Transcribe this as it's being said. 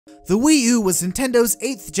The Wii U was Nintendo's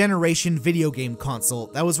 8th generation video game console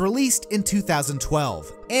that was released in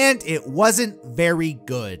 2012, and it wasn't very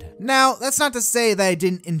good. Now, that's not to say that I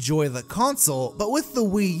didn't enjoy the console, but with the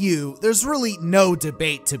Wii U, there's really no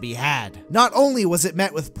debate to be had. Not only was it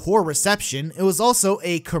met with poor reception, it was also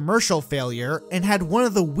a commercial failure and had one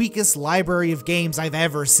of the weakest library of games I've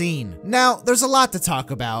ever seen. Now, there's a lot to talk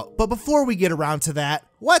about, but before we get around to that,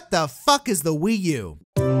 what the fuck is the Wii U?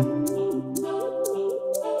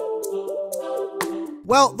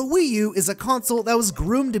 Well, the Wii U is a console that was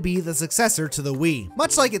groomed to be the successor to the Wii.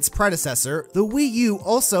 Much like its predecessor, the Wii U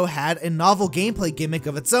also had a novel gameplay gimmick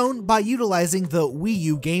of its own by utilizing the Wii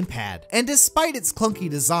U gamepad. And despite its clunky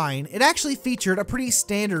design, it actually featured a pretty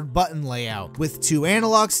standard button layout, with 2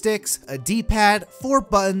 analog sticks, a D-pad, 4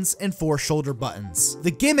 buttons, and 4 shoulder buttons.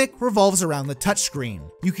 The gimmick revolves around the touchscreen.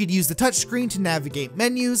 You could use the touchscreen to navigate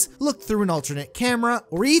menus, look through an alternate camera,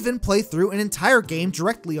 or even play through an entire game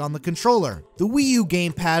directly on the controller. The Wii U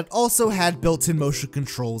gamepad also had built-in motion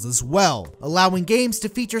controls as well, allowing games to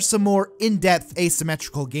feature some more in-depth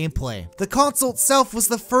asymmetrical gameplay. The console itself was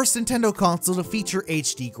the first Nintendo console to feature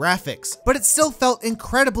HD graphics, but it still felt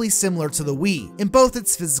incredibly similar to the Wii, in both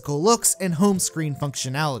its physical looks and home screen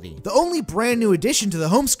functionality. The only brand new addition to the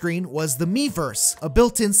home screen was the Miiverse, a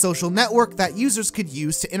built-in social network that users could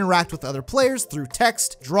use to interact with other players through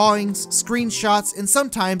text, drawings, screenshots, and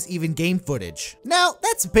sometimes even game footage. Now,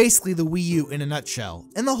 that's basically the Wii U in a nutshell,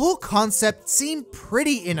 and the whole concept seemed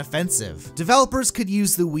pretty inoffensive. Developers could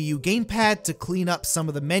use the Wii U gamepad to clean up some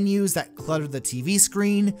of the menus that cluttered the TV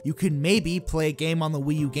screen. You could maybe play a game on the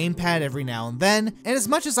Wii U gamepad every now and then, and as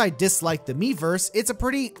much as I dislike the Miiverse, it's a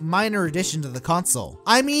pretty minor addition to the console.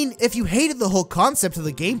 I mean, if you hated the whole concept of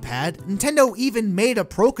the gamepad, Nintendo even made a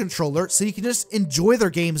Pro controller so you can just enjoy their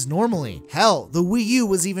games normally. Hell, the Wii U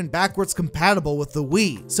was even backwards compatible with the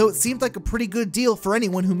Wii, so it seemed like a pretty good deal for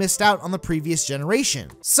anyone who missed out on the previous generation.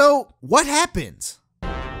 So, what happened?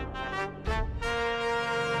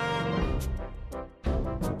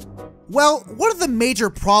 Well, one of the major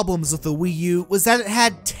problems with the Wii U was that it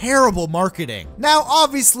had terrible marketing. Now,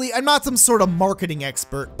 obviously, I'm not some sort of marketing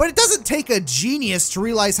expert, but it doesn't take a genius to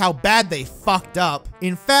realize how bad they fucked up.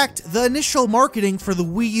 In fact, the initial marketing for the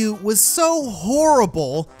Wii U was so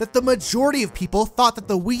horrible that the majority of people thought that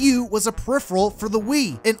the Wii U was a peripheral for the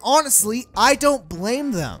Wii, and honestly, I don't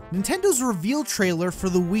blame them. Nintendo's reveal trailer for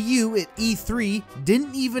the Wii U at E3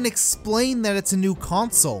 didn't even explain that it's a new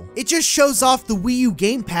console. It just shows off the Wii U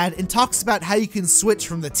gamepad and talks about how you can switch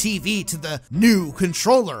from the TV to the new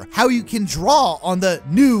controller, how you can draw on the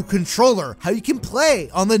new controller, how you can play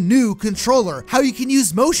on the new controller, how you can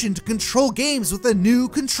use motion to control games with a new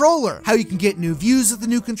controller, how you can get new views with the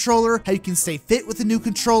new controller, how you can stay fit with the new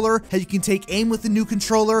controller, how you can take aim with the new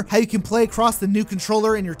controller, how you can play across the new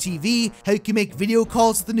controller in your TV, how you can make video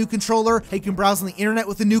calls with the new controller, how you can browse on the internet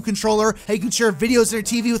with the new controller, how you can share videos on your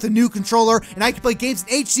TV with a new controller, and I can play games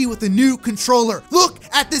in HD with the new controller. Look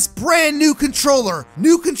at this brand new controller.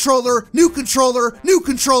 New controller, new controller, new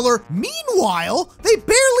controller. Meanwhile, they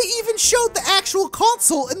barely even showed the actual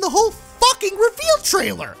console in the whole fucking reveal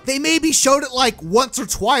trailer. They maybe showed it like once or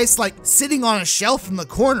twice, like sitting on a shelf in the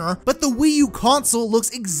corner, but the Wii U console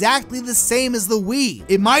looks exactly the same as the Wii.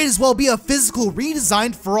 It might as well be a physical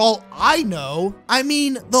redesign for all I know. I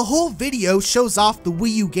mean, the whole video shows off the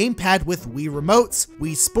Wii U gamepad with Wii remotes,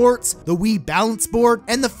 Wii Sports, the Wii balance board,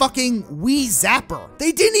 and the fucking Wii Zapper.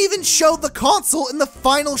 They didn't even show the console in the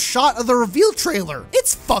final shot of the reveal trailer.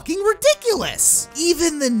 It's fucking ridiculous.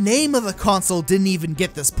 Even the name of the console didn't even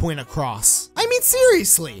get this point across. I mean,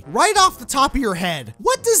 seriously, right off the top of your head,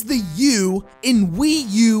 what does the U in Wii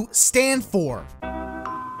U stand for?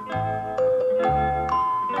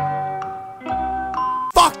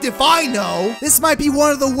 Fucked if I know. This might be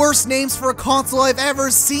one of the worst names for a console I've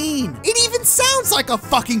ever seen. It even sounds like a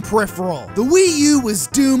fucking peripheral. The Wii U was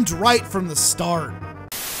doomed right from the start.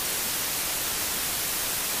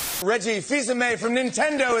 Reggie Fils-Aimé from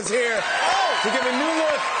Nintendo is here to give a new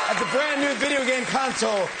look at the brand new video game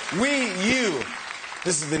console, Wii U.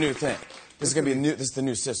 This is the new thing. This is gonna be a new. This is the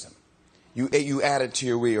new system. You add it to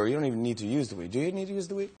your Wii, or you don't even need to use the Wii. Do you need to use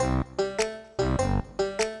the Wii?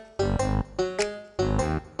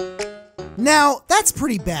 Now, that's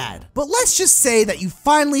pretty bad, but let's just say that you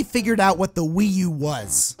finally figured out what the Wii U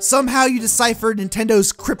was. Somehow you deciphered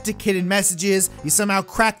Nintendo's cryptic hidden messages, you somehow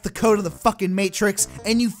cracked the code of the fucking Matrix,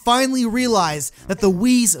 and you finally realized that the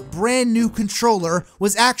Wii's brand new controller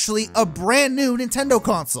was actually a brand new Nintendo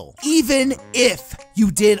console. Even if you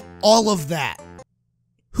did all of that.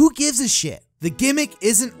 Who gives a shit? The gimmick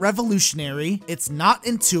isn't revolutionary, it's not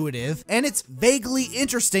intuitive, and it's vaguely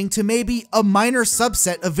interesting to maybe a minor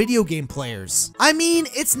subset of video game players. I mean,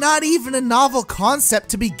 it's not even a novel concept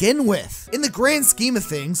to begin with. In the grand scheme of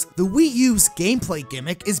things, the Wii U's gameplay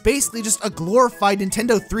gimmick is basically just a glorified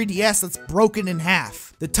Nintendo 3DS that's broken in half.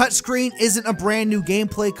 The touchscreen isn't a brand new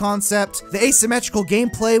gameplay concept, the asymmetrical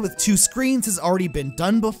gameplay with 2 screens has already been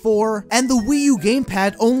done before, and the Wii U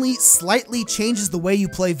gamepad only slightly changes the way you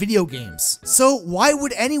play video games. So why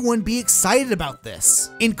would anyone be excited about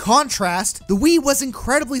this? In contrast, the Wii was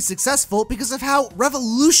incredibly successful because of how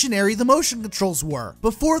revolutionary the motion controls were.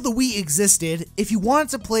 Before the Wii existed, if you wanted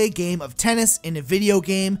to play a game of tennis in a video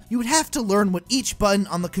game, you would have to learn what each button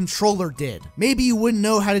on the controller did. Maybe you wouldn't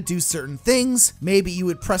know how to do certain things, maybe you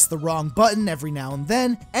would press the wrong button every now and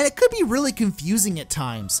then, and it could be really confusing at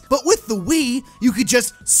times. But with the Wii, you could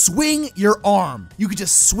just swing your arm. You could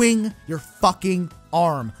just swing your fucking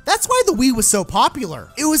arm. That's why the Wii was so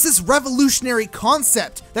popular. It was this revolutionary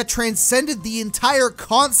concept that transcended the entire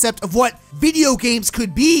concept of what video games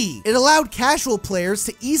could be. It allowed casual players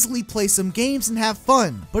to easily play some games and have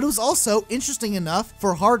fun, but it was also interesting enough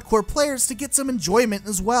for hardcore players to get some enjoyment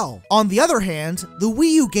as well. On the other hand, the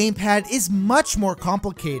Wii U gamepad is much more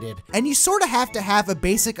complicated, and you sort of have to have a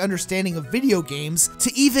basic understanding of video games to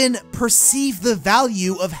even perceive the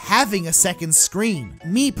value of having a second screen.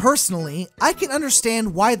 Me personally, I can understand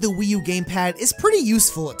why the Wii U gamepad is pretty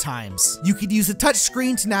useful at times. You could use a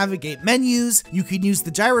touchscreen to navigate menus, you could use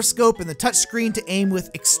the gyroscope and the touchscreen to aim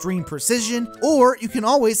with extreme precision, or you can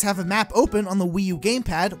always have a map open on the Wii U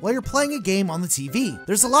gamepad while you're playing a game on the TV.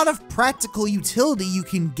 There's a lot of practical utility you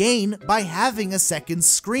can gain by having a second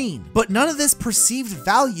screen, but none of this perceived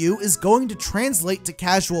value is going to translate to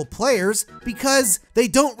casual players because they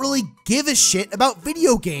don't really give a shit about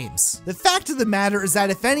video games. The fact of the matter is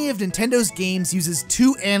that if any of Nintendo's games uses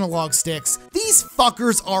 2 analog sticks, these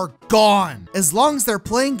fuckers are gone. As long as they're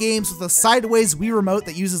playing games with a sideways Wii remote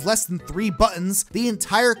that uses less than 3 buttons, the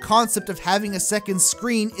entire concept of having a second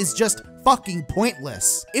screen is just fucking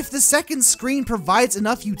pointless. If the second screen provides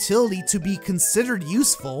enough utility to be considered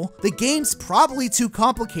useful, the game's probably too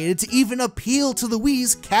complicated to even appeal to the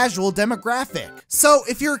Wii's casual demographic. So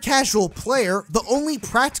if you're a casual player, the only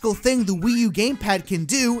practical thing the Wii U gamepad can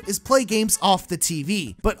do is play games off the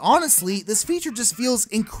TV. But honestly, this feature just feels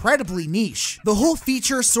incredibly niche. The whole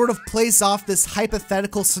feature sort of plays off this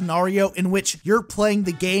hypothetical scenario in which you're playing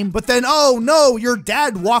the game, but then, oh no, your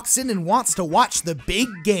dad walks in and wants to watch the big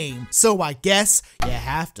game. So I guess you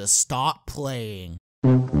have to stop playing.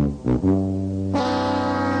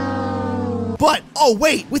 But, oh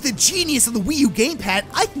wait, with the genius of the Wii U gamepad,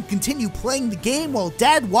 I can continue playing the game while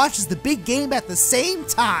Dad watches the big game at the same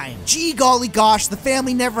time. Gee golly gosh, the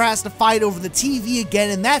family never has to fight over the TV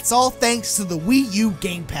again, and that's all thanks to the Wii U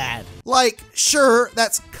gamepad. Like, sure,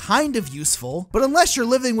 that's kind of useful, but unless you're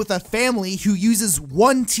living with a family who uses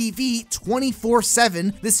one TV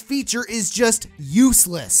 24/7, this feature is just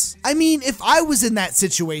useless. I mean, if I was in that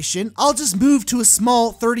situation, I'll just move to a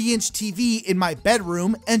small 30-inch TV in my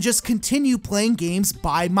bedroom and just continue playing games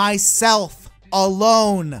by myself,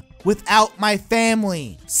 alone, without my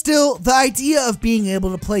family. Still, the idea of being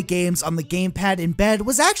able to play games on the gamepad in bed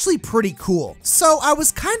was actually pretty cool, so I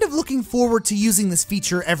was kind of looking forward to using this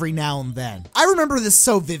feature every now and then. I remember this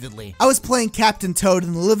so vividly. I was playing Captain Toad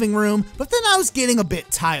in the living room, but then I was getting a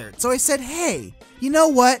bit tired, so I said, hey, you know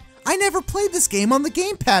what? I never played this game on the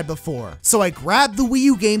gamepad before. So I grabbed the Wii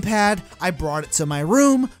U gamepad, I brought it to my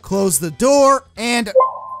room, closed the door, and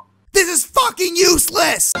this is fucking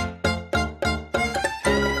useless!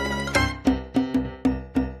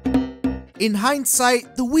 In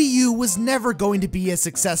hindsight, the Wii U was never going to be as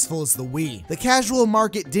successful as the Wii. The casual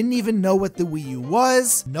market didn't even know what the Wii U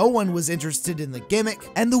was, no one was interested in the gimmick,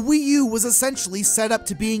 and the Wii U was essentially set up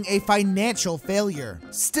to being a financial failure.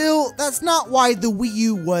 Still, that's not why the Wii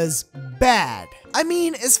U was bad. I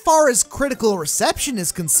mean, as far as critical reception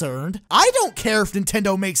is concerned, I don't care if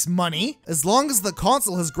Nintendo makes money. As long as the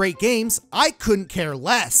console has great games, I couldn't care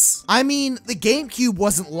less. I mean, the GameCube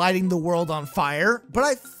wasn't lighting the world on fire, but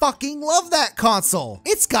I fucking love that console.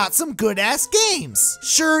 It's got some good-ass games.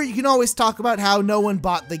 Sure, you can always talk about how no one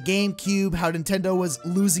bought the GameCube, how Nintendo was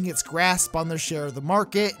losing its grasp on their share of the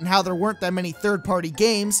market, and how there weren't that many third-party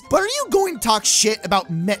games, but are you going to talk shit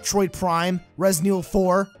about Metroid Prime, Resident Evil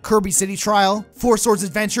 4, Kirby City Trial, Four Swords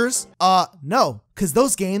Adventures? No, because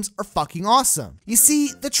those games are fucking awesome. You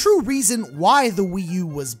see, the true reason why the Wii U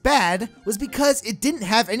was bad was because it didn't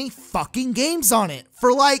have any fucking games on it.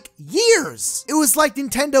 for like years. It was like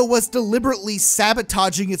Nintendo was deliberately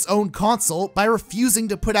sabotaging its own console by refusing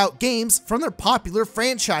to put out games from their popular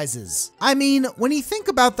franchises. I mean, when you think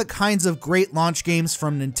about the kinds of great launch games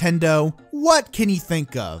from Nintendo, what can you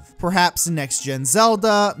think of? Perhaps a next-gen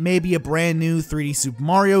Zelda, maybe a brand new 3D Super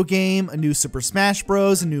Mario game, a new Super Smash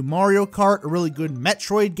Bros, a new Mario Kart, a really good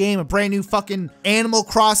Metroid game, a brand new fucking Animal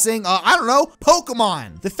Crossing, I don't know,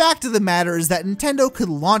 Pokemon. The fact of the matter is that Nintendo could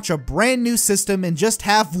launch a brand new system and just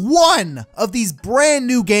have one of these brand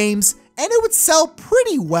new games, and it would sell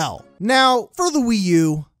pretty well. Now, for the Wii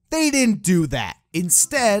U, they didn't do that.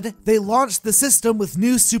 Instead, they launched the system with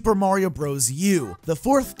New Super Mario Bros. U, the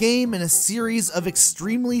fourth game in a series of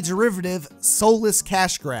extremely derivative, soulless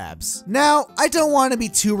cash grabs. Now, I don't want to be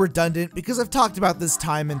too redundant because I've talked about this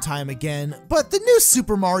time and time again, but the New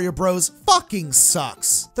Super Mario Bros. Fucking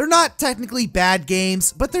sucks. They're not technically bad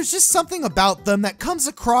games, but there's just something about them that comes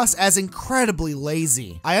across as incredibly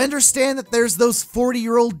lazy. I understand that there's those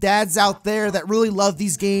 40-year-old dads out there that really love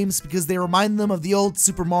these games because they remind them of the old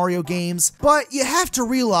Super Mario games, but you have to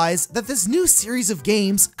realize that this new series of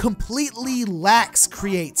games completely lacks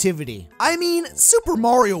creativity. I mean, Super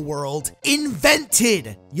Mario World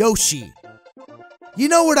invented Yoshi. You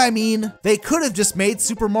know what I mean? They could have just made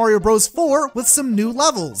Super Mario Bros. 4 with some new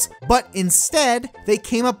levels, but instead, they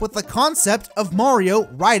came up with the concept of Mario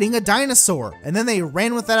riding a dinosaur, and then they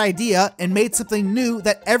ran with that idea and made something new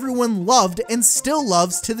that everyone loved and still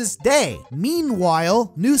loves to this day.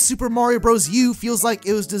 Meanwhile, New Super Mario Bros. U feels like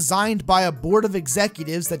it was designed by a board of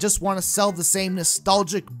executives that just want to sell the same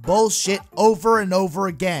nostalgic bullshit over and over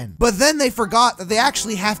again. But then they forgot that they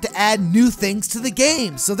actually have to add new things to the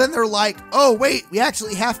game, so then they're like, oh wait, we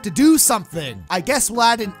actually have to do something. I guess we'll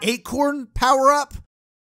add an acorn power-up?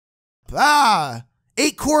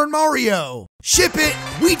 Acorn Mario. Ship it!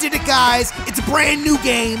 We did it, guys! It's a brand new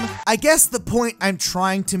game! I guess the point I'm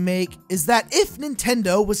trying to make is that if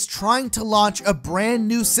Nintendo was trying to launch a brand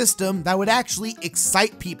new system that would actually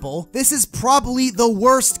excite people, this is probably the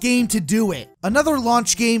worst game to do it. Another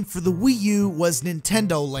launch game for the Wii U was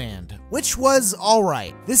Nintendrone, which was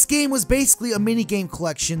alright. This game was basically a minigame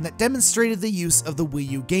collection that demonstrated the use of the Wii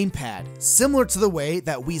U gamepad, similar to the way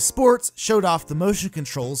that Wii Sports showed off the motion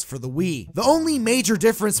controls for the Wii. The only major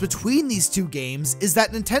difference between these two games is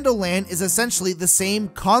that Nintendrone is essentially the same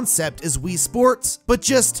concept as Wii Sports, but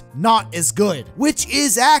just not as good, which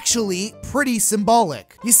is actually pretty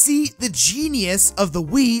symbolic. You see, the genius of the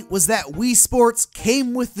Wii was that Wii Sports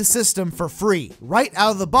came with the system for free. Right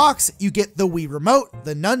out of the box, you get the Wii Remote,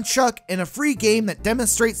 the Nunchuck, and a free game that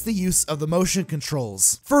demonstrates the use of the motion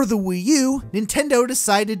controls. For the Wii U, Nintendo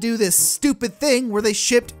decided to do this stupid thing where they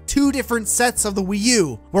shipped two different sets of the Wii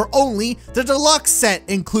U, where only the deluxe set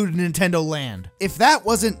included Nintendo Land. If that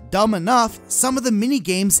wasn't dumb enough, some of the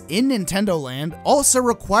minigames in Nintendo Land also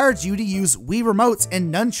required you to use Wii Remotes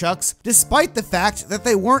and Nunchucks, despite the fact that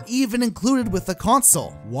they weren't even included with the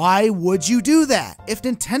console. Why would you do that? If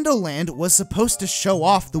Nintendo Land was supposed to show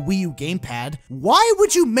off the Wii U gamepad, why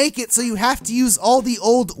would you make it so you have to use all the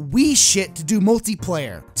old Wii shit to do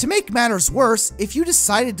multiplayer? To make matters worse, if you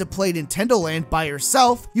decided to play Nintendo Land by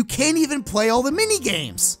yourself, you can't even play all the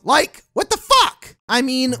minigames. Like, what the fuck? I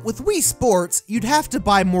mean, with Wii Sports, you'd have to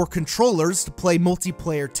buy more controllers to play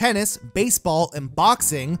multiplayer tennis, baseball, and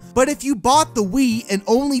boxing, but if you bought the Wii and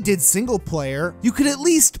only did single player, you could at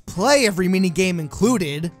least play every minigame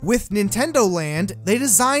included. With Nintendo Land, they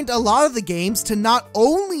designed a lot of the games to not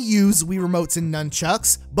only use Wii Remotes and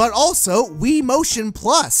Nunchucks, but also Wii Motion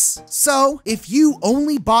Plus. So, if you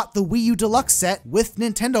only bought the Wii U Deluxe set with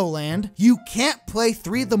Nintendo Land, you can't play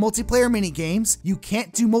 3 of the multiplayer minigames, you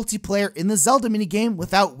can't do multiplayer in the Zelda minigame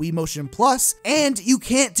without Wii Motion Plus, and you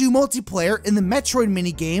can't do multiplayer in the Metroid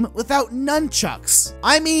minigame without Nunchucks.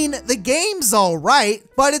 I mean, the game's alright,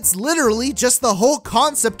 but it's literally just the whole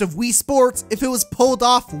concept of Wii Sports if it was pulled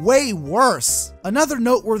off way worse. Another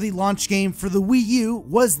noteworthy launch game for the Wii U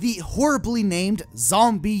was the horribly named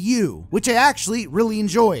Zombie U, which I actually really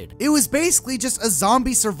enjoyed. It was basically just a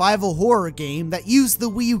zombie survival horror game that used the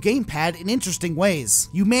Wii U gamepad in interesting ways.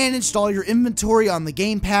 You managed all your inventory on the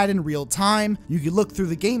gamepad in real time, you could look through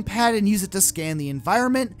the gamepad and use it to scan the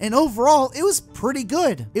environment, and overall, it was pretty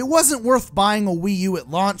good. It wasn't worth buying a Wii U at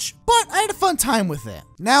launch, but I had a fun time with it.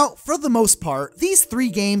 Now, for the most part, these 3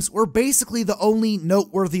 games were basically the only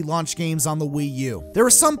noteworthy launch games on the Wii U. There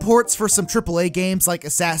were some ports for some AAA games like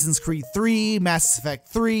Assassin's Creed 3, Mass Effect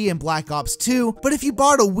 3, and Black Ops 2, but if you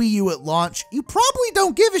bought a Wii U at launch, you probably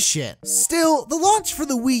don't give a shit. Still, the launch for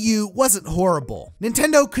the Wii U wasn't horrible.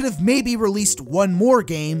 Nintendo could have maybe released one more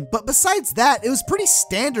game, but besides that, it was pretty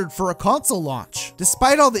standard for a console launch.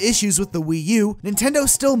 Despite all the issues with the Wii U, Nintendo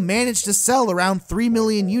still managed to sell around 3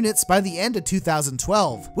 million units by the end of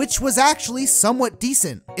 2012, which was actually somewhat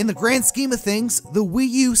decent. In the grand scheme of things, the Wii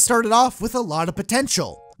U started off with a lot of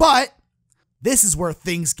potential. But this is where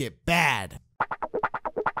things get bad.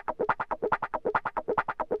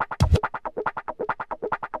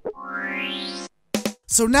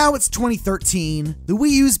 So now it's 2013, the Wii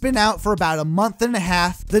U's been out for about a month and a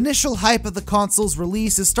half, the initial hype of the console's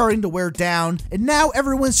release is starting to wear down, and now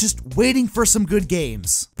everyone's just waiting for some good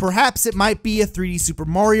games. Perhaps it might be a 3D Super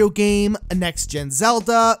Mario game, a next-gen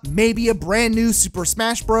Zelda, maybe a brand new Super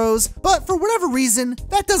Smash Bros, but for whatever reason,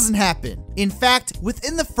 that doesn't happen. In fact,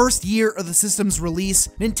 within the first year of the system's release,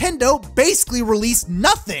 Nintendo basically released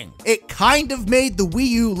nothing. It kind of made the Wii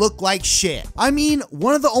U look like shit. I mean,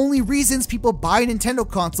 one of the only reasons people buy Nintendo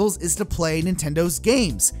consoles is to play Nintendo's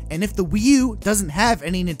games, and if the Wii U doesn't have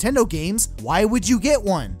any Nintendo games, why would you get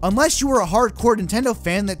one? Unless you were a hardcore Nintendo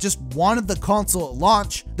fan that just wanted the console at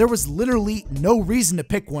launch, there was literally no reason to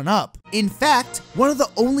pick one up. In fact, one of the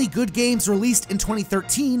only good games released in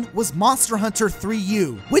 2013 was Monster Hunter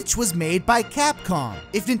 3U, which was made by Capcom.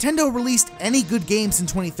 If Nintendo released any good games in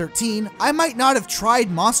 2013, I might not have tried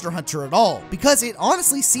Monster Hunter at all, because it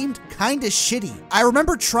honestly seemed kinda shitty. I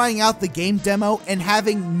remember trying out the game demo and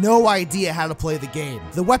having no idea how to play the game.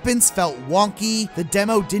 The weapons felt wonky, the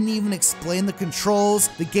demo didn't even explain the controls,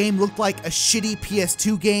 the game looked like a shitty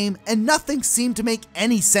PS2 game, and nothing seemed to make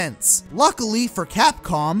any sense. Luckily for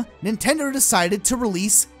Capcom, Nintendo decided to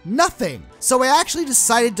release nothing. So I actually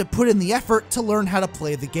decided to put in the effort to learn how to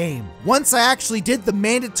play the game. Once I actually did the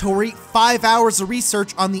mandatory 5 hours of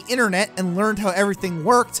research on the internet and learned how everything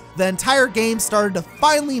worked, the entire game started to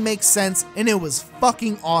finally make sense and it was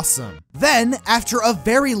fucking awesome. Then, after a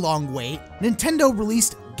very long wait, Nintendo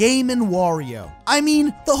released Game & Wario. I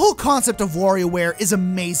mean, the whole concept of WarioWare is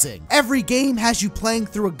amazing. Every game has you playing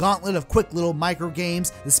through a gauntlet of quick little micro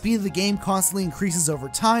games, the speed of the game constantly increases over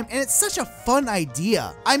time, and it's such a fun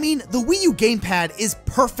idea. I mean, the Wii U gamepad is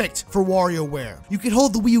perfect for WarioWare. You could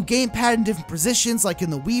hold the Wii U gamepad in different positions like in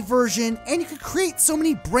the Wii version, and you could create so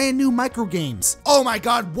many brand new micro games. Oh my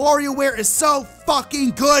god, WarioWare is so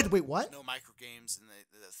fucking good! Wait, what? No micro games in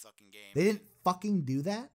the fucking game. They didn't fucking do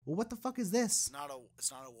that? Well, what the fuck is this? It's not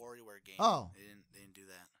a WarioWare game. Oh. They didn't do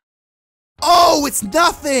that. Oh, it's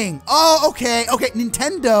nothing! Oh, okay,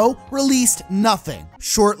 Nintendo released nothing.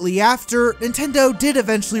 Shortly after, Nintendo did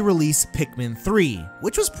eventually release Pikmin 3,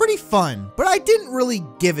 which was pretty fun, but I didn't really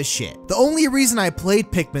give a shit. The only reason I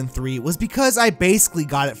played Pikmin 3 was because I basically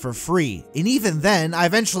got it for free, and even then, I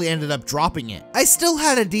eventually ended up dropping it. I still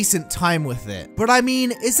had a decent time with it, but I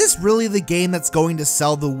mean, is this really the game that's going to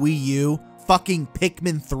sell the Wii U? Fucking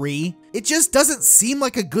Pikmin 3? It just doesn't seem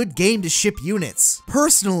like a good game to ship units.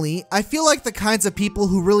 Personally, I feel like the kinds of people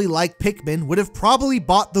who really like Pikmin would have probably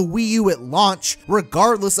bought the Wii U at launch,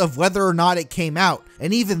 regardless of whether or not it came out.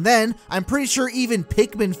 And even then, I'm pretty sure even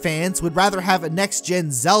Pikmin fans would rather have a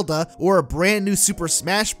next-gen Zelda or a brand new Super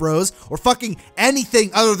Smash Bros. Or fucking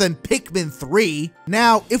anything other than Pikmin 3.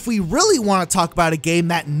 Now, if we really want to talk about a game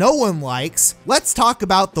that no one likes, let's talk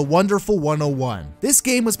about The Wonderful 101. This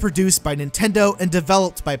game was produced by Nintendo and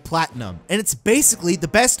developed by Platinum, and it's basically the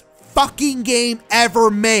best fucking game ever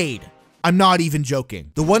made. I'm not even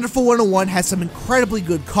joking. The Wonderful 101 has some incredibly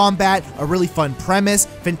good combat, a really fun premise,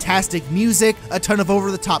 fantastic music, a ton of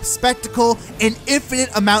over-the-top spectacle, an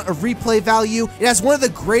infinite amount of replay value. It has one of the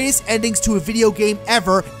greatest endings to a video game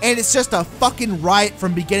ever, and it's just a fucking riot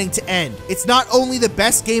from beginning to end. It's not only the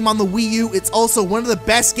best game on the Wii U, it's also one of the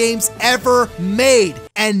best games ever made,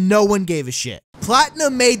 and no one gave a shit.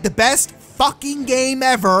 Platinum made the best fucking game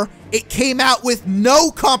ever. It came out with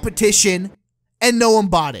no competition, and no one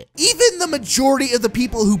bought it. Even the majority of the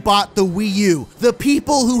people who bought the Wii U, the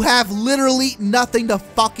people who have literally nothing to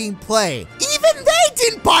fucking play, even they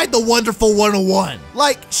didn't buy the Wonderful 101.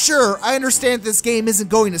 Like, sure, I understand this game isn't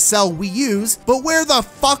going to sell Wii U's, but where the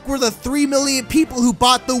fuck were the 3 million people who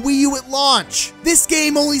bought the Wii U at launch? This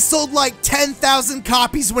game only sold like 10,000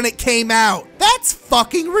 copies when it came out. That's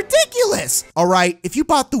fucking ridiculous. All right, if you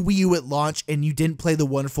bought the Wii U at launch and you didn't play the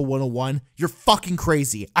Wonderful 101, you're fucking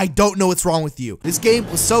crazy. I don't know what's wrong with you. This game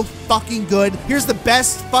was so fucking good. Here's the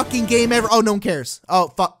best fucking game ever. Oh, no one cares. Oh,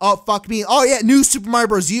 fuck me. Oh, yeah, new Super Mario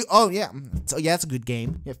Bros. U. Oh, yeah. So, yeah, it's a good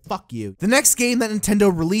game. Yeah, fuck you. The next game that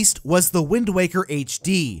Nintendo released was the Wind Waker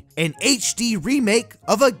HD, an HD remake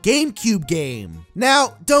of a GameCube game.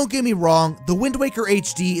 Now, don't get me wrong, the Wind Waker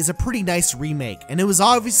HD is a pretty nice remake, and it was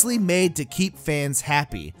obviously made to keep fans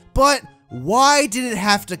happy. But why did it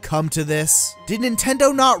have to come to this? Did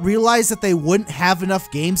Nintendo not realize that they wouldn't have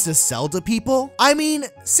enough games to sell to people? I mean,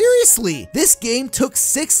 seriously, this game took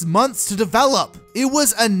 6 months to develop. It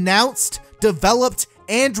was announced, developed,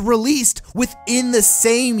 and released within the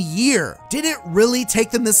same year. Did it really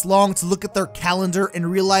take them this long to look at their calendar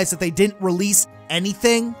and realize that they didn't release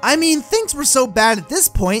anything? I mean, things were so bad at this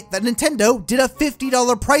point that Nintendo did a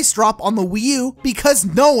 $50 price drop on the Wii U because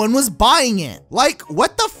no one was buying it. Like,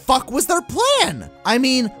 what the fuck was their plan? I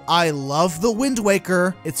mean, I love the Wind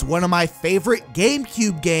Waker. It's one of my favorite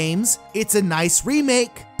GameCube games. It's a nice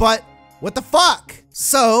remake, but what the fuck?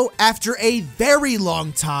 So, after a very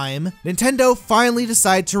long time, Nintendo finally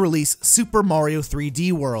decided to release Super Mario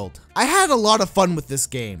 3D World. I had a lot of fun with this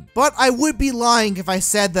game, but I would be lying if I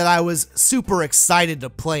said that I was super excited to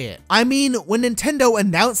play it. I mean, when Nintendo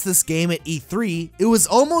announced this game at E3, it was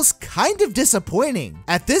almost kind of disappointing.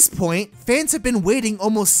 At this point, fans have been waiting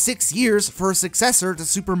almost 6 years for a successor to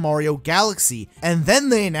Super Mario Galaxy, and then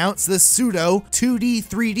they announced this pseudo 2D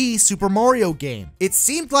 3D Super Mario game. It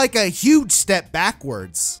seemed like a huge step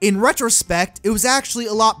backwards. In retrospect, it was actually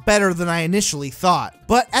a lot better than I initially thought,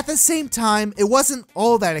 but at the same time, it wasn't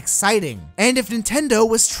all that exciting. And if Nintendo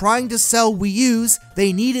was trying to sell Wii U's,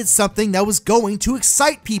 they needed something that was going to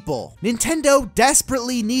excite people. Nintendo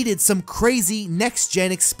desperately needed some crazy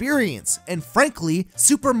next-gen experience, and frankly,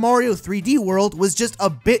 Super Mario 3D World was just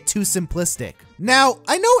a bit too simplistic. Now,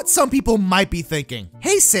 I know what some people might be thinking.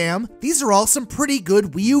 Hey Sam, these are all some pretty good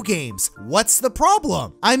Wii U games. What's the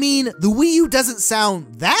problem? I mean, the Wii U doesn't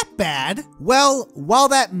sound that bad. Well, while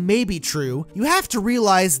that may be true, you have to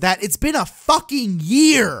realize that it's been a fucking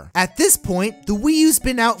year. At this point, the Wii U's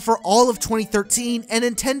been out for all of 2013 and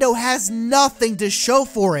Nintendo has nothing to show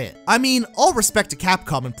for it. I mean, all respect to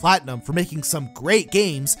Capcom and Platinum for making some great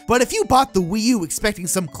games, but if you bought the Wii U expecting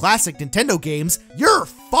some classic Nintendo games, you're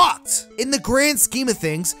fucked. In the grand scheme of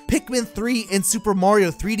things, Pikmin 3 and Super Mario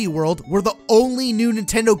 3D World were the only new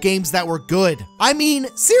Nintendo games that were good. I mean,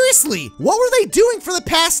 seriously, what were they doing for the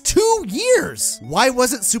past 2 years? Why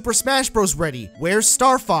wasn't Super Smash Bros. Ready? Where's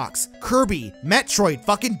Star Fox, Kirby, Metroid,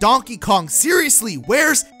 fucking Donkey Kong? Seriously,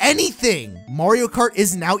 where's anything? Mario Kart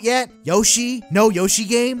isn't out yet? Yoshi? No Yoshi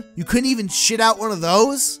game? You couldn't even shit out one of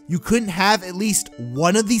those? You couldn't have at least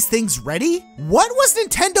one of these things ready? What was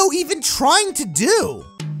Nintendo even trying to do?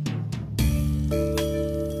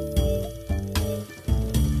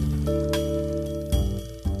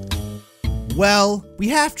 Well, we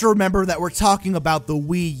have to remember that we're talking about the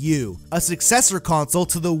Wii U, a successor console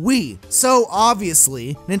to the Wii. So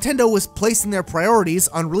obviously, Nintendo was placing their priorities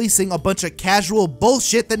on releasing a bunch of casual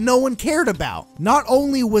bullshit that no one cared about. Not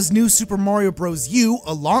only was New Super Mario Bros. U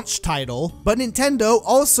a launch title, but Nintendo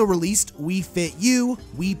also released Wii Fit U,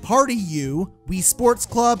 Wii Party U, Wii Sports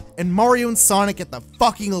Club, and Mario and Sonic at the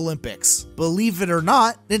fucking Olympics. Believe it or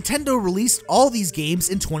not, Nintendo released all these games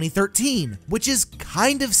in 2013, which is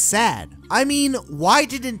kind of sad. I mean, why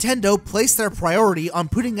did Nintendo place their priority on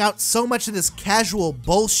putting out so much of this casual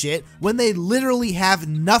bullshit when they literally have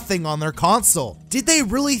nothing on their console? Did they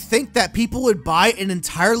really think that people would buy an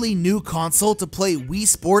entirely new console to play Wii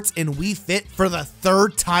Sports and Wii Fit for the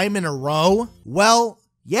 3rd time in a row? Well,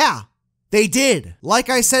 yeah. They did. Like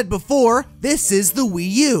I said before, this is the Wii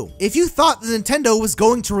U. If you thought that Nintendo was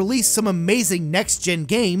going to release some amazing next-gen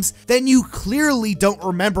games, then you clearly don't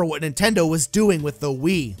remember what Nintendo was doing with the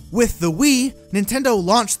Wii. With the Wii, Nintendo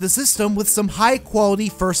launched the system with some high-quality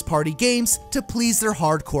first-party games to please their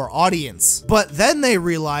hardcore audience. But then they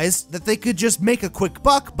realized that they could just make a quick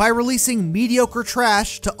buck by releasing mediocre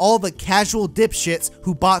trash to all the casual dipshits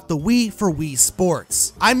who bought the Wii for Wii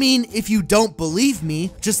Sports. I mean, if you don't believe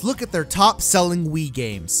me, just look at their top-selling Wii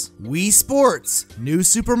games. Wii Sports, New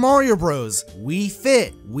Super Mario Bros., Wii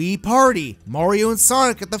Fit, Wii Party, Mario and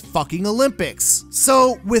Sonic at the fucking Olympics.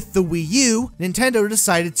 So, with the Wii U, Nintendo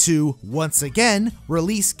decided to, once again,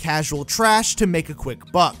 release casual trash to make a quick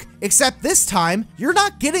buck. Except this time, you're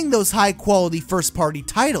not getting those high-quality first-party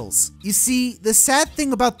titles. You see, the sad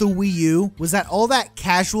thing about the Wii U was that all that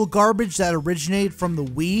casual garbage that originated from the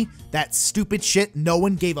Wii, that stupid shit no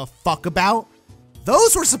one gave a fuck about,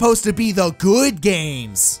 Those were supposed to be the good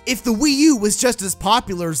games. If the Wii U was just as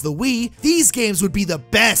popular as the Wii, these games would be the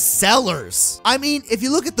best sellers. I mean, if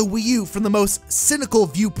you look at the Wii U from the most cynical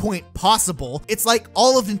viewpoint possible, it's like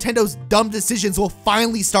all of Nintendo's dumb decisions will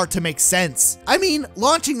finally start to make sense. I mean,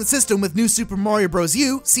 launching the system with New Super Mario Bros.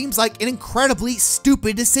 U seems like an incredibly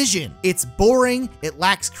stupid decision. It's boring, it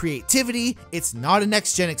lacks creativity, it's not a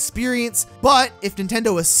next-gen experience, but if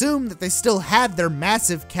Nintendo assumed that they still had their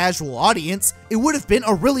massive casual audience, it would have been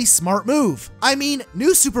a really smart move. I mean,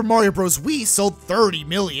 New Super Mario Bros. Wii sold 30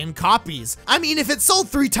 million copies. I mean, if it sold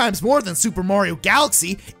 3 times more than Super Mario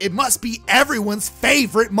Galaxy, it must be everyone's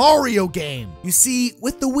favorite Mario game. You see,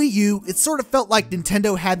 with the Wii U, it sort of felt like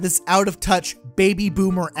Nintendo had this out-of-touch baby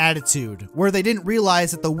boomer attitude, where they didn't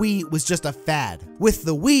realize that the Wii was just a fad. With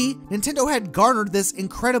the Wii, Nintendo had garnered this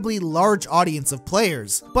incredibly large audience of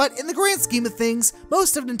players, but in the grand scheme of things,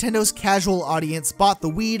 most of Nintendo's casual audience bought the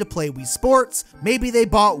Wii to play Wii Sports, maybe they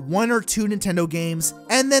bought 1 or 2 Nintendo games,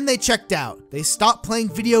 and then they checked out. They stopped playing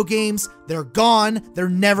video games, they're gone, they're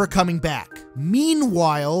never coming back.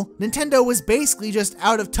 Meanwhile, Nintendo was basically just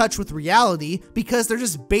out of touch with reality because they're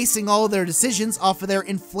just basing all of their decisions off of their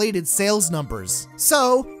inflated sales numbers.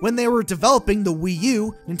 So, when they were developing the Wii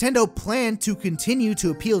U, Nintendo planned to continue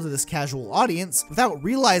to appeal to this casual audience without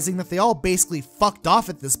realizing that they all basically fucked off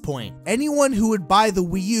at this point. Anyone who would buy the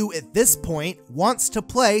Wii U at this point wants to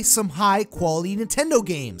play some high quality Nintendo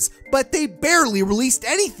games, but they barely released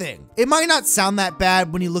anything. It might not sound that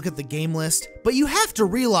bad when you look at the game list, but you have to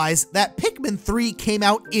realize that Pikmin 3 came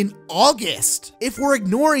out in August. If we're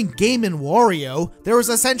ignoring Game & Wario, there was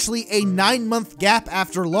essentially a 9-month gap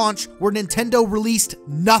after launch where Nintendo released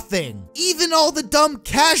nothing. Even all the dumb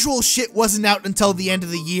casual shit wasn't out until the end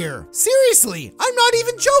of the year. Seriously, I'm not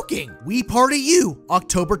even joking. Wii Party U,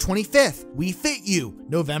 October 25th. Wii Fit U,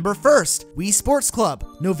 November 1st. Wii Sports Club,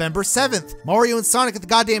 November 7th. Mario and Sonic at the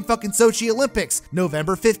goddamn fucking Sochi Olympics,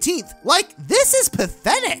 November 15th. Like, this is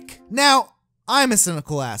pathetic. Now, I'm a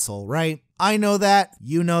cynical asshole, right? I know that,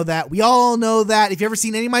 you know that, we all know that. If you've ever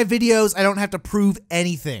seen any of my videos, I don't have to prove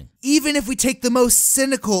anything. Even if we take the most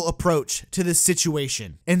cynical approach to this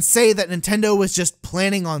situation and say that Nintendo was just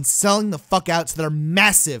planning on selling the fuck out to their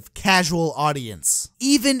massive casual audience,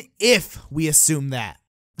 even if we assume that,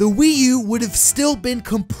 the Wii U would have still been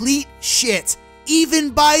complete shit even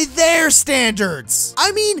by their standards.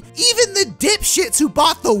 I mean, even the dipshits who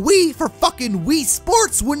bought the Wii for fucking Wii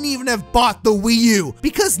Sports wouldn't even have bought the Wii U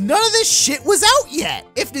because none of this shit was out yet.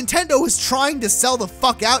 If Nintendo was trying to sell the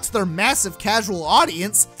fuck out to their massive casual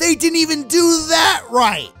audience, they didn't even do that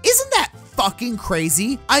right. Isn't that fucking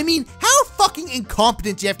crazy? I mean, how fucking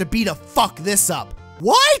incompetent do you have to be to fuck this up?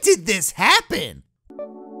 Why did this happen?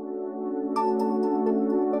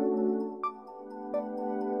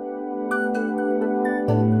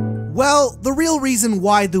 Well, the real reason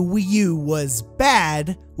why the Wii U was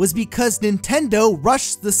bad was because Nintendo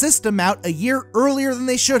rushed the system out a year earlier than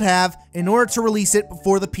they should have in order to release it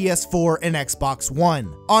before the PS4 and Xbox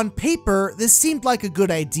One. On paper, this seemed like a good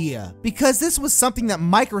idea, because this was something that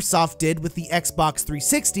Microsoft did with the Xbox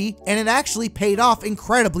 360, and it actually paid off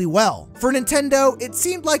incredibly well. For Nintendo, it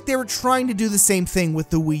seemed like they were trying to do the same thing with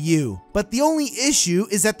the Wii U, but the only issue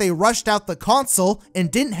is that they rushed out the console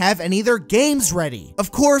and didn't have any of their games ready.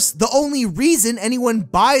 Of course, the only reason anyone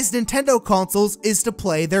buys Nintendo consoles is to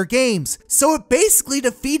play their games, so it basically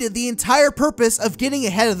defeated the entire purpose of getting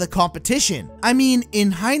ahead of the competition. I mean, in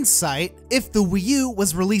hindsight, if the Wii U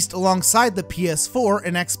was released alongside the PS4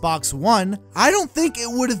 and Xbox One, I don't think it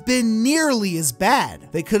would have been nearly as bad.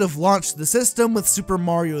 They could have launched the system with Super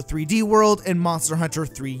Mario 3D World and Monster Hunter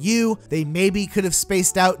 3U. They maybe could have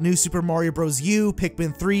spaced out New Super Mario Bros. U,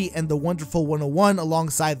 Pikmin 3, and The Wonderful 101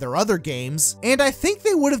 alongside their other games, and I think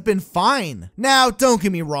they would have been fine. Now, don't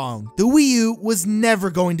get me wrong, the Wii U was never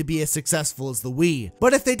going to be as successful as the Wii,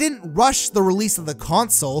 but if they didn't rush the release of the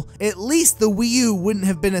console, at least the Wii U wouldn't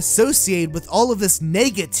have been associated with all of this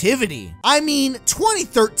negativity. I mean,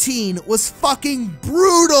 2013 was fucking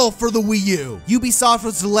brutal for the Wii U. Ubisoft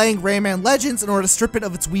was delaying Rayman Legends in order to strip it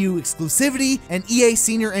of its Wii U exclusivity, and EA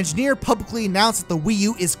senior engineer publicly announced that the Wii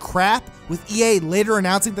U is crap, with EA later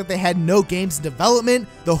announcing that they had no games in development.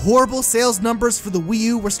 The horrible sales numbers for the Wii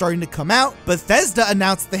U were starting to come out. Bethesda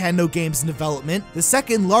announced that they had no games in development. The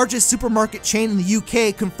second largest supermarket chain in the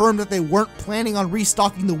UK confirmed that they weren't planning on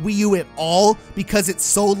restocking the Wii U at all because it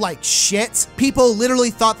sold like shit. People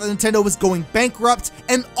literally thought that Nintendo was going bankrupt,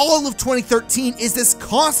 and all of 2013 is this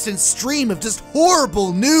constant stream of just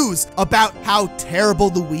horrible news about how terrible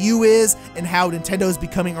the Wii U is, and how Nintendo is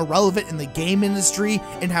becoming irrelevant in the game industry,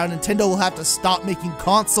 and how Nintendo will have to stop making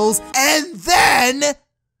consoles. And then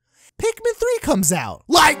Pikmin 3 comes out.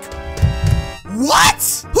 Like,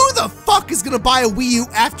 What? Who the fuck is gonna buy a Wii U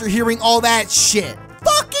after hearing all that shit?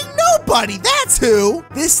 Fucking nobody, that's who!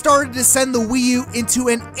 This started to send the Wii U into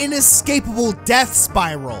an inescapable death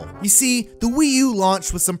spiral. You see, the Wii U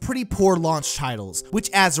launched with some pretty poor launch titles, which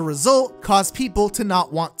as a result caused people to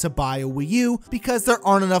not want to buy a Wii U because there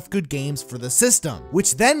aren't enough good games for the system,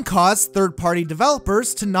 which then caused third-party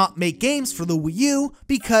developers to not make games for the Wii U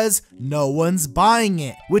because no one's buying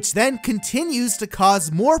it, which then continues to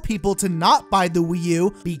cause more people to not buy the Wii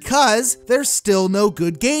U because there's still no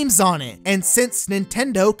good games on it. And since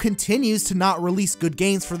Nintendo continues to not release good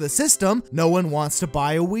games for the system, no one wants to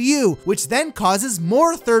buy a Wii U, which then causes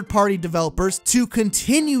more third-party developers to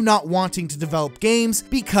continue not wanting to develop games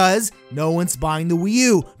because no one's buying the Wii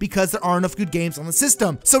U because there aren't enough good games on the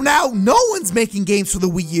system. So now no one's making games for the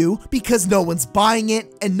Wii U because no one's buying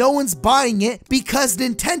it, and no one's buying it because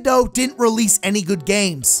Nintendo didn't release any good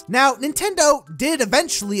games. Now, Nintendo did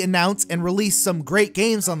eventually announce and release some great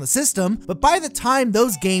games on the system, but by the time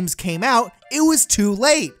those games came out, it was too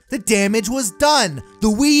late. The damage was done. The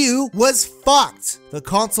Wii U was fucked. The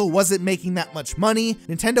console wasn't making that much money.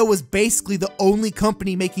 Nintendo was basically the only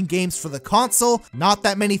company making games for the console. Not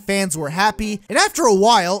that many fans were happy. And after a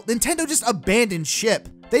while, Nintendo just abandoned ship.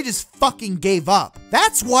 They just fucking gave up.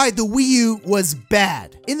 That's why the Wii U was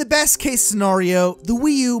bad. In the best case scenario, the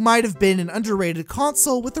Wii U might have been an underrated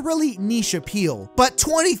console with a really niche appeal. But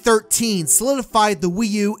 2013 solidified the Wii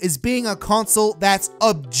U as being a console that's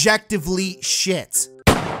objectively shit.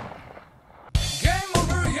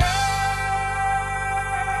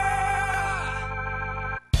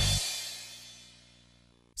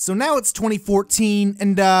 So now it's 2014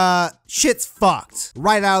 and shit's fucked.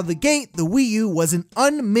 Right out of the gate, the Wii U was an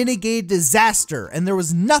unmitigated disaster and there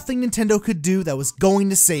was nothing Nintendo could do that was going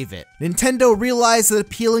to save it. Nintendo realized that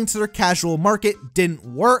appealing to their casual market didn't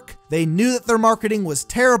work. They knew that their marketing was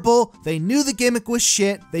terrible. They knew the gimmick was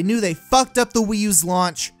shit. They knew they fucked up the Wii U's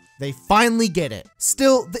launch. They finally get it.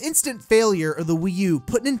 Still, the instant failure of the Wii U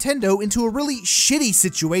put Nintendo into a really shitty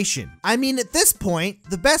situation. I mean, at this point,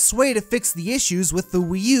 the best way to fix the issues with the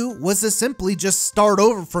Wii U was to simply just start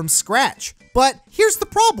over from scratch. But here's the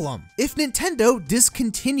problem. If Nintendo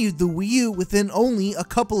discontinued the Wii U within only a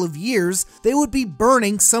couple of years, they would be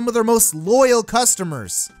burning some of their most loyal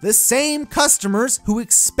customers. The same customers who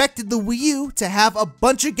expected the Wii U to have a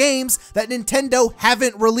bunch of games that Nintendo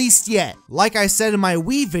haven't released yet. Like I said in my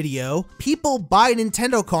Wii video, people buy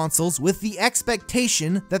Nintendo consoles with the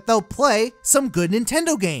expectation that they'll play some good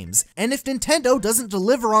Nintendo games. And if Nintendo doesn't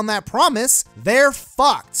deliver on that promise, they're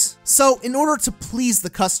fucked. So in order to please the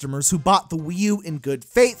customers who bought the Wii U in good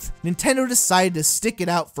faith, Nintendo decided to stick it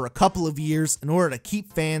out for a couple of years in order to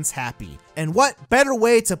keep fans happy. And what better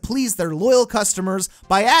way to please their loyal customers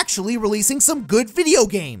by actually releasing some good video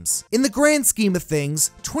games? In the grand scheme of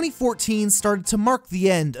things, 2014 started to mark the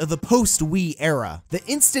end of the post-Wii era. The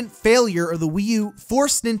instant failure of the Wii U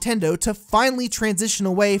forced Nintendo to finally transition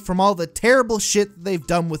away from all the terrible shit that they've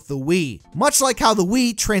done with the Wii. Much like how the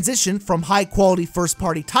Wii transitioned from high-quality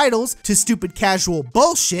first-party titles to stupid casual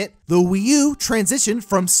bullshit, the Wii U transitioned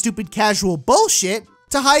from stupid casual bullshit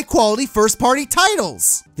to high-quality first-party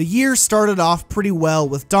titles. The year started off pretty well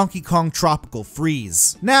with Donkey Kong Tropical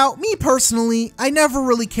Freeze. Now, me personally, I never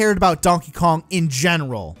really cared about Donkey Kong in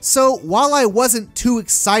general, so while I wasn't too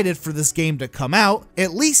excited for this game to come out,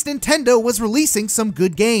 at least Nintendo was releasing some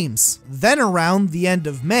good games. Then around the end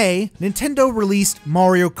of May, Nintendo released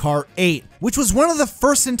Mario Kart 8, which was one of the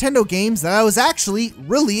first Nintendo games that I was actually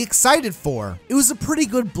really excited for. It was a pretty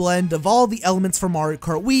good blend of all the elements from Mario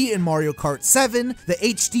Kart Wii and Mario Kart 7, the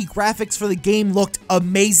HD graphics for the game looked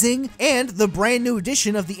amazing, and the brand new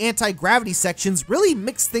addition of the anti-gravity sections really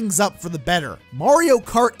mixed things up for the better. Mario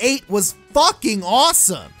Kart 8 was fucking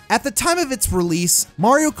awesome! At the time of its release,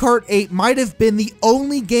 Mario Kart 8 might have been the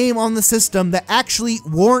only game on the system that actually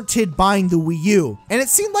warranted buying the Wii U, and it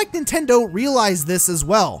seemed like Nintendo realized this as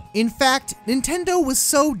well. In fact, Nintendo was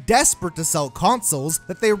so desperate to sell consoles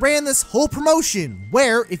that they ran this whole promotion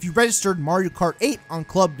where if you registered Mario Kart 8 on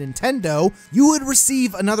Club Nintendo, you would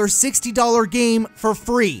receive another $60 game for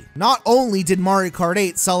free. Not only did Mario Kart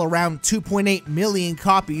 8 sell around 2.8 million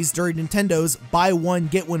copies during Nintendo's buy one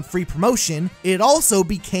get one free promotion, it also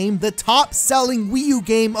became the top-selling Wii U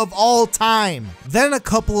game of all time. Then a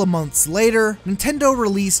couple of months later, Nintendo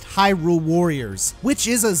released Hyrule Warriors, which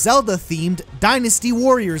is a Zelda-themed Dynasty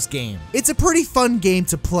Warriors game. It's a pretty fun game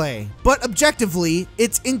to play, but objectively,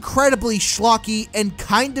 it's incredibly schlocky and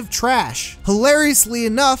kind of trash. Hilariously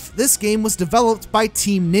enough, this game was developed by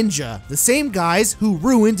Team Ninja, the same guys who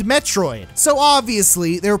ruined Metroid. So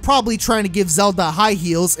obviously, they were probably trying to give Zelda high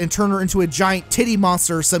heels and turn her into a giant titty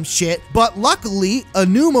monster or some shit, but luckily, a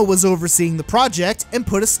new Aonuma was overseeing the project and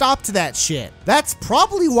put a stop to that shit. That's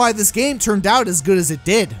probably why this game turned out as good as it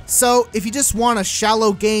did. So if you just want a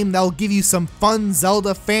shallow game that'll give you some fun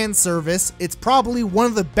Zelda fan service, it's probably one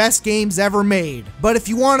of the best games ever made. But if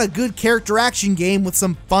you want a good character action game with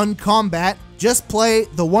some fun combat, just play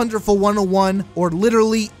The Wonderful 101 or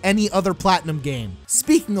literally any other Platinum game.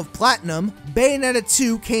 Speaking of Platinum, Bayonetta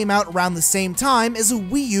 2 came out around the same time as a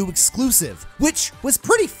Wii U exclusive, which was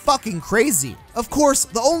pretty fucking crazy. Of course,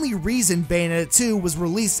 the only reason Bayonetta 2 was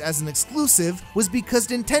released as an exclusive was because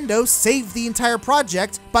Nintendo saved the entire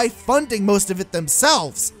project by funding most of it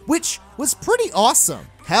themselves, which was pretty awesome.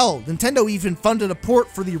 Hell, Nintendo even funded a port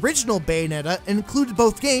for the original Bayonetta and included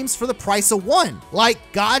both games for the price of one. Like,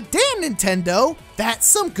 goddamn Nintendo, that's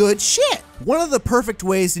some good shit. One of the perfect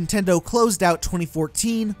ways Nintendo closed out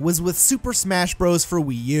 2014 was with Super Smash Bros. For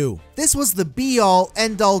Wii U. This was the be-all,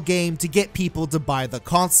 end-all game to get people to buy the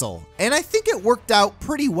console, and I think it worked out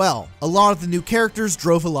pretty well. A lot of the new characters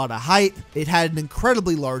drove a lot of hype, it had an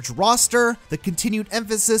incredibly large roster, the continued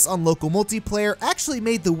emphasis on local multiplayer actually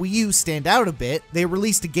made the Wii U stand out a bit, they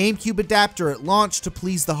released a GameCube adapter at launch to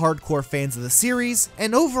please the hardcore fans of the series,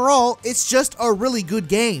 and overall, it's just a really good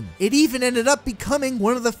game. It even ended up becoming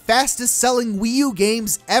one of the fastest selling Wii U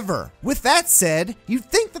games ever. With that said, you'd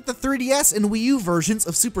think that the 3DS and Wii U versions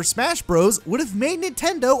of Super Smash Bros. Would have made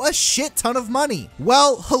Nintendo a shit ton of money.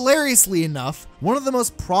 Well, hilariously enough, one of the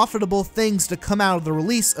most profitable things to come out of the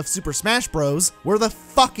release of Super Smash Bros. Were the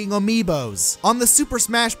fucking amiibos. On the Super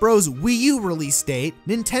Smash Bros. Wii U release date,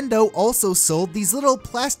 Nintendo also sold these little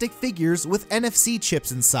plastic figures with NFC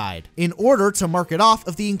chips inside, in order to mark it off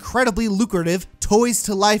of the incredibly lucrative Toys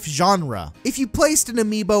to Life genre. If you placed an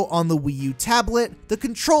amiibo on the Wii U tablet, the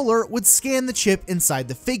controller would scan the chip inside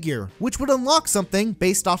the figure, which would unlock something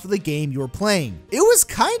based off of the game you were playing. It was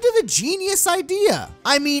kind of a genius idea.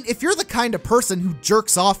 I mean, if you're the kind of person who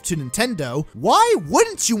jerks off to Nintendo, why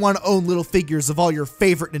wouldn't you want to own little figures of all your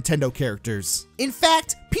favorite Nintendo characters? In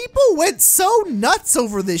fact, people went so nuts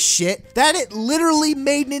over this shit that it literally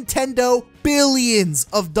made Nintendo billions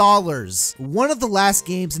of dollars. One of the last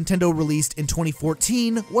games Nintendo released in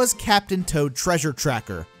 2014 was Captain Toad Treasure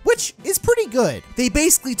Tracker, which is pretty good. They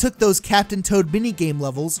basically took those Captain Toad minigame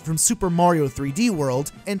levels from Super Mario 3D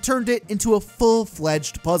World and turned it into a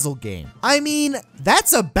full-fledged puzzle game. I mean,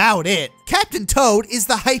 that's about it. Captain Toad is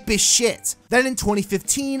the hypest shit. Then in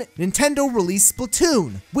 2015, Nintendo released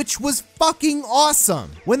Splatoon, which was fucking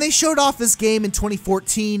awesome. When they showed off this game in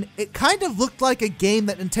 2014, it kind of looked like a game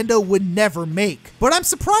that Nintendo would never make, but I'm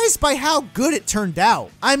surprised by how good it turned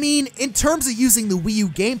out. I mean, in terms of using the Wii U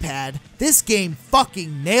gamepad, this game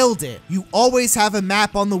fucking nailed it. You always have a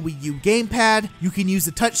map on the Wii U gamepad, you can use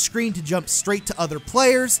the touchscreen to jump straight to other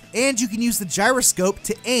players, and you can use the gyroscope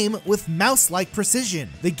to aim with mouse-like precision.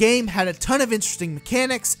 The game had a ton of interesting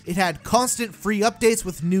mechanics, it had constant free updates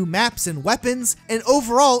with new maps and weapons, and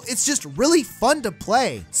overall, it's just really fun to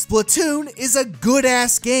play. Splatoon is a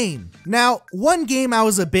good-ass game. Now, one game I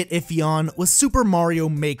was a bit iffy on was Super Mario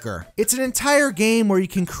Maker. It's an entire game where you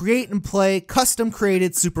can create and play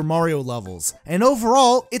custom-created Super Mario levels, and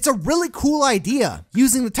overall, it's a really cool idea.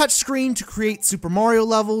 Using the touchscreen to create Super Mario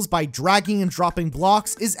levels by dragging and dropping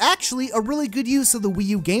blocks is actually a really good use of the Wii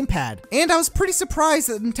U gamepad, and I was pretty surprised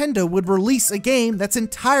that Nintendo would release a game that's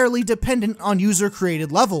entirely dependent on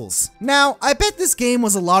user-created levels. Now, I bet this game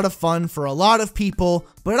was a lot of fun for a lot of people,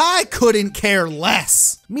 but I couldn't care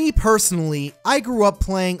less. Me personally, I grew up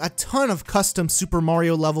playing a ton of custom Super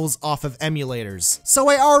Mario levels off of emulators, so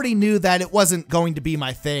I already knew that it wasn't going to be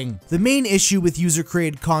my thing. The main issue with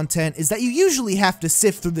user-created content is that you usually have to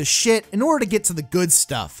sift through the shit in order to get to the good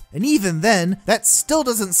stuff, and even then, that still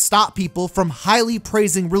doesn't stop people from highly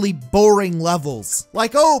praising really boring levels.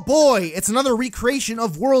 Like, oh boy, it's another recreation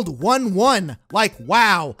of World 1-1. Like,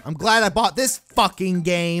 wow, I'm glad I bought this fucking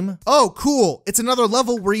game. Oh, cool, it's another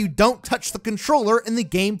level where you don't touch the controller and the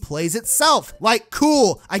game plays itself. Like,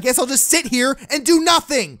 cool, I guess I'll just sit here and do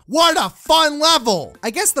nothing. What a fun level. I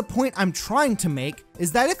guess the point I'm trying to make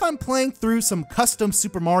is that if I'm playing through some custom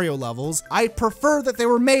Super Mario levels, I'd prefer that they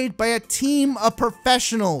were made by a team of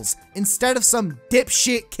professionals instead of some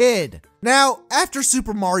dipshit kid. Now, after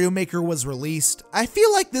Super Mario Maker was released, I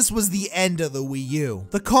feel like this was the end of the Wii U.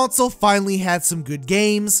 The console finally had some good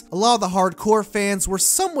games, a lot of the hardcore fans were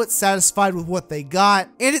somewhat satisfied with what they got,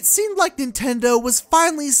 and it seemed like Nintendo was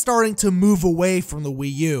finally starting to move away from the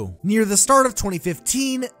Wii U. Near the start of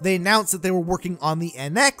 2015, they announced that they were working on the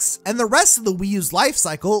NX, and the rest of the Wii U's life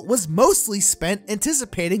cycle was mostly spent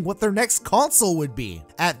anticipating what their next console would be.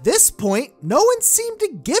 At this point, no one seemed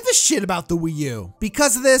to give a shit about the Wii U.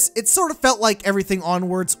 Because of this, it's sort sort of felt like everything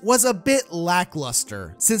onwards was a bit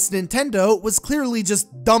lackluster, since Nintendo was clearly just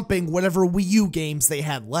dumping whatever Wii U games they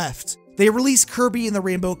had left. They released Kirby and the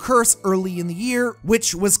Rainbow Curse early in the year,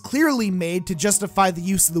 which was clearly made to justify the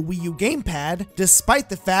use of the Wii U gamepad, despite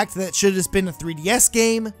the fact that it should have just been a 3DS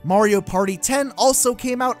game. Mario Party 10 also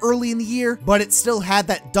came out early in the year, but it still had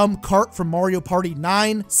that dumb cart from Mario Party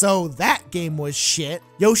 9, so that game was shit.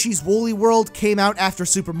 Yoshi's Woolly World came out after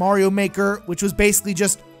Super Mario Maker, which was basically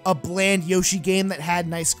just a bland Yoshi game that had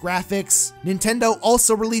nice graphics. Nintendo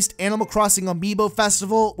also released Animal Crossing Amiibo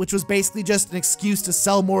Festival, which was basically just an excuse to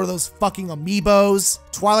sell more of those fucking amiibos.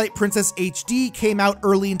 Twilight Princess HD came out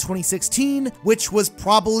early in 2016, which was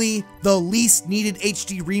probably the least needed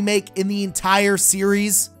HD remake in the entire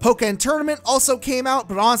series. Pokken Tournament also came out,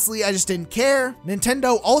 but honestly, I just didn't care.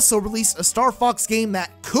 Nintendo also released a Star Fox game that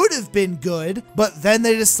could have been good, but then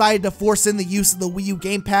they decided to force in the use of the Wii U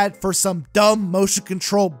gamepad for some dumb motion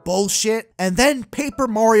control bullshit. And then Paper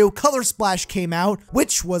Mario Color Splash came out,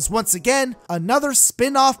 which was once again another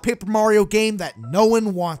spin-off Paper Mario game that no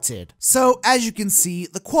one wanted. So as you can see,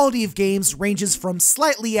 the quality of games ranges from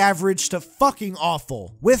slightly average to fucking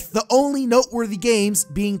awful, with the only noteworthy games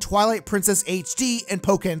being Twilight Princess HD and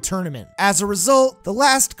Pokken Tournament. As a result, the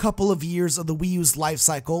last couple of years of the Wii U's life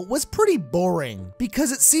cycle was pretty boring,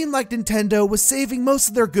 because it seemed like Nintendo was saving most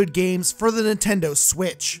of their good games for the Nintendo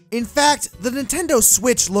Switch. In fact, the Nintendo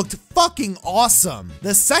Switch looked fucking awesome.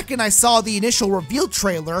 The second I saw the initial reveal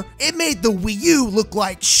trailer, it made the Wii U look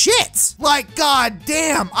like shit. Like, god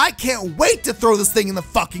damn, I can't wait to throw this thing in the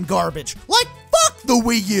fucking garbage. Like, fuck the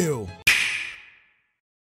Wii U.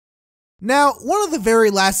 Now, one of the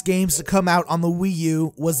very last games to come out on the Wii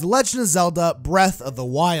U was The Legend of Zelda Breath of the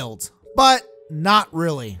Wild. But not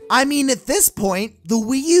really. I mean, at this point, the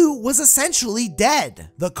Wii U was essentially dead.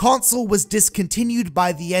 The console was discontinued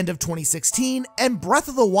by the end of 2016, and Breath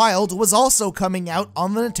of the Wild was also coming out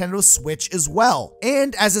on the Nintendo Switch as well.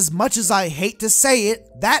 And as much as I hate to say it,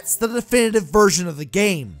 that's the definitive version of the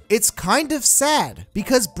game. It's kind of sad,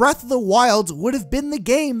 because Breath of the Wild would have been the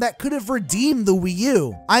game that could have redeemed the Wii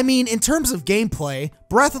U. I mean, in terms of gameplay,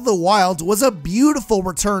 Breath of the Wild was a beautiful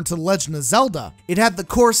return to The Legend of Zelda. It had the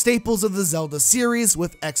core staples of the Zelda series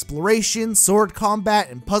with exploration, sword combat,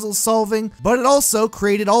 and puzzle solving, but it also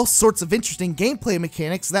created all sorts of interesting gameplay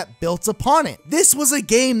mechanics that built upon it. This was a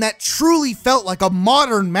game that truly felt like a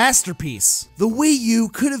modern masterpiece. The Wii U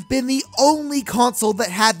could have been the only console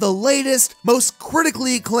that had the latest, most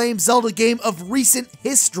critically acclaimed Zelda game of recent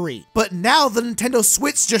history. But now the Nintendo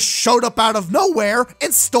Switch just showed up out of nowhere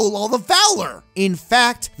and stole all the valor. In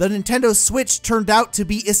fact, the Nintendo Switch turned out to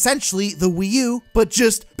be essentially the Wii U, but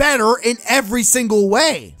just better in every single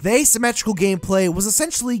way. The asymmetrical gameplay was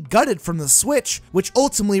essentially gutted from the Switch, which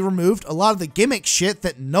ultimately removed a lot of the gimmick shit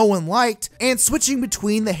that no one liked, and switching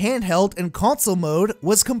between the handheld and console mode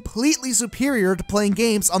was completely superior to playing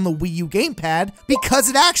games on the Wii U gamepad because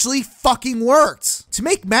it actually fucking worked. To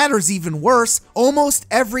make matters even worse, almost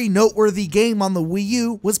every noteworthy game on the Wii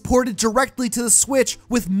U was ported directly to the Switch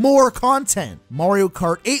with more content. Mario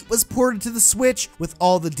Kart 8 was ported to the Switch with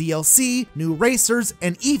all the DLC, new racers,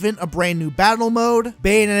 and even a brand new battle mode.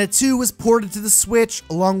 Bayonetta 2 was ported to the Switch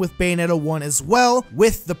along with Bayonetta 1 as well,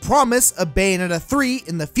 with the promise of Bayonetta 3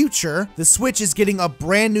 in the future. The Switch is getting a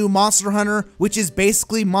brand new Monster Hunter, which is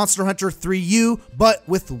basically Monster Hunter 3U, but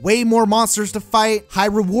with way more monsters to fight.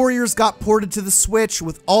 Hyrule Warriors got ported to the Switch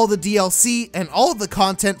with all the DLC and all the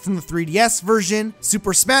content from the 3DS version.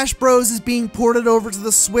 Super Smash Bros. Is being ported over to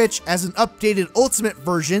the Switch as an updated Ultimate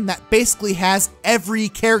version that basically has every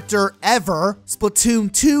character ever.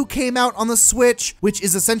 Splatoon 2 came out on the Switch, which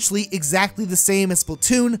is essentially exactly the same as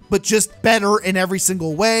Splatoon, but just better in every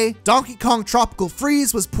single way. Donkey Kong Tropical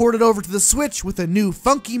Freeze was ported over to the Switch with a new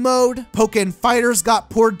funky mode. Pokken Fighters got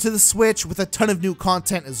ported to the Switch with a ton of new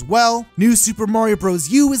content as well. New Super Mario Bros.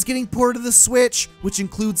 U is getting ported to the Switch, which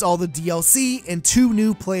includes all the DLC and 2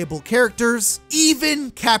 new playable characters.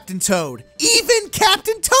 Even Captain Toad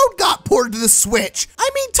got ported to the Switch. I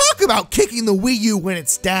mean, talk about kicking the Wii U when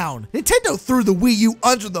it's down. Nintendo threw the Wii U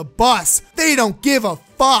under the bus. They don't give a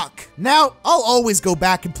fuck. Now, I'll always go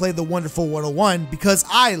back and play the Wonderful 101 because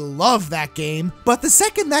I love that game, but the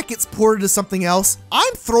second that gets ported to something else,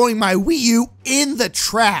 I'm throwing my Wii U in the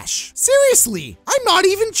trash. Seriously, I'm not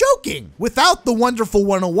even joking. Without the Wonderful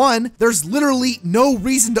 101, there's literally no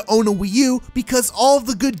reason to own a Wii U because all of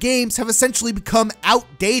the good games have essentially become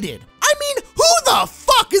outdated. I mean, who the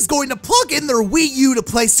fuck is going to plug in their Wii U to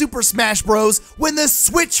play Super Smash Bros. When the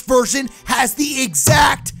Switch version has the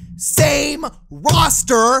exact same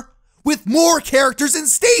roster with more characters and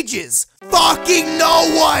stages? Fucking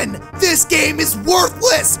no one! This game is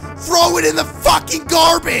worthless! Throw it in the fucking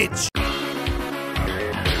garbage!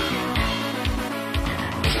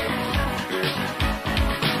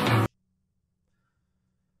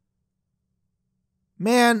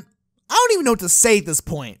 Man, I don't even know what to say at this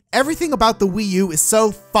point. Everything about the Wii U is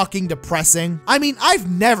so fucking depressing. I mean, I've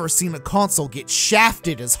never seen a console get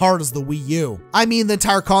shafted as hard as the Wii U. I mean, the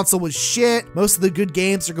entire console was shit, most of the good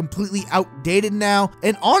games are completely outdated now,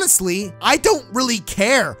 and honestly, I don't really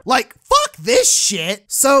care. Like, fuck this shit.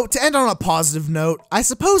 So, to end on a positive note, I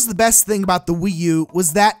suppose the best thing about the Wii U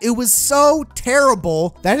was that it was so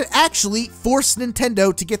terrible that it actually forced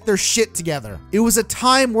Nintendo to get their shit together. It was a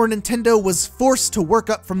time where Nintendo was forced to work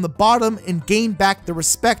up from the bottom and gain back the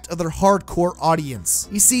respect of their hardcore audience.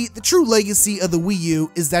 You see, the true legacy of the Wii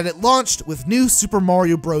U is that it launched with New Super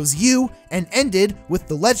Mario Bros. U and ended with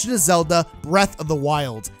The Legend of Zelda Breath of the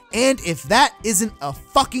Wild. And if that isn't a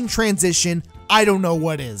fucking transition, I don't know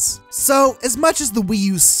what is. So, as much as the Wii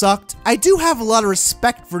U sucked, I do have a lot of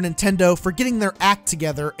respect for Nintendo for getting their act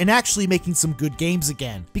together and actually making some good games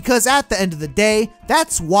again. Because at the end of the day,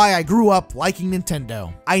 that's why I grew up liking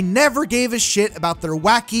Nintendo. I never gave a shit about their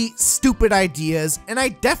wacky, stupid ideas, and I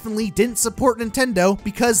definitely didn't support Nintendo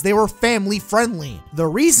because they were family friendly. The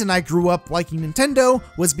reason I grew up liking Nintendo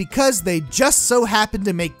was because they just so happened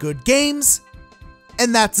to make good games,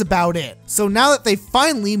 and that's about it. So now that they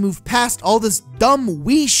finally moved past all this dumb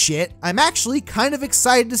Wii shit, I'm actually kind of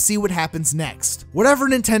excited to see what happens next. Whatever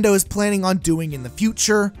Nintendo is planning on doing in the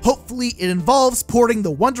future, hopefully it involves porting the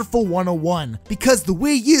wonderful 101, because the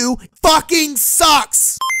Wii U fucking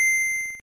sucks!